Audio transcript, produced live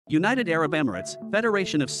United Arab Emirates,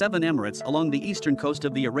 Federation of 7 Emirates along the eastern coast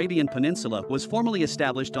of the Arabian Peninsula, was formally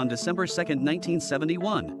established on December 2,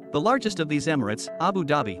 1971. The largest of these emirates, Abu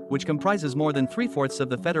Dhabi, which comprises more than 3/4 of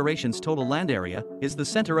the federation's total land area, is the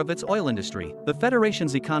center of its oil industry. The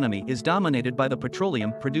federation's economy is dominated by the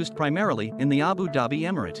petroleum produced primarily in the Abu Dhabi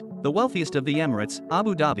Emirate. The wealthiest of the emirates,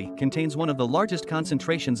 Abu Dhabi contains one of the largest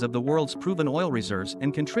concentrations of the world's proven oil reserves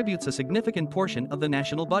and contributes a significant portion of the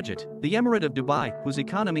national budget. The Emirate of Dubai, whose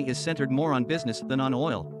economy is centered more on business than on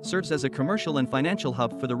oil, serves as a commercial and financial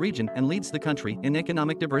hub for the region and leads the country in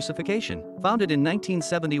economic diversification. Founded in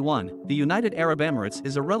 1971, the United Arab Emirates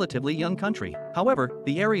is a relatively young country. However,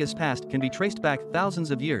 the area's past can be traced back thousands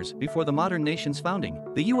of years before the modern nation's founding.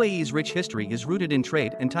 The UAE's rich history is rooted in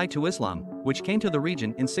trade and tied to Islam, which came to the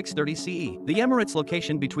region in 630 CE. The Emirates'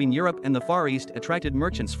 location between Europe and the Far East attracted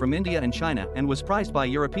merchants from India and China and was prized by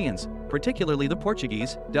Europeans, particularly the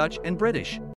Portuguese, Dutch, and British.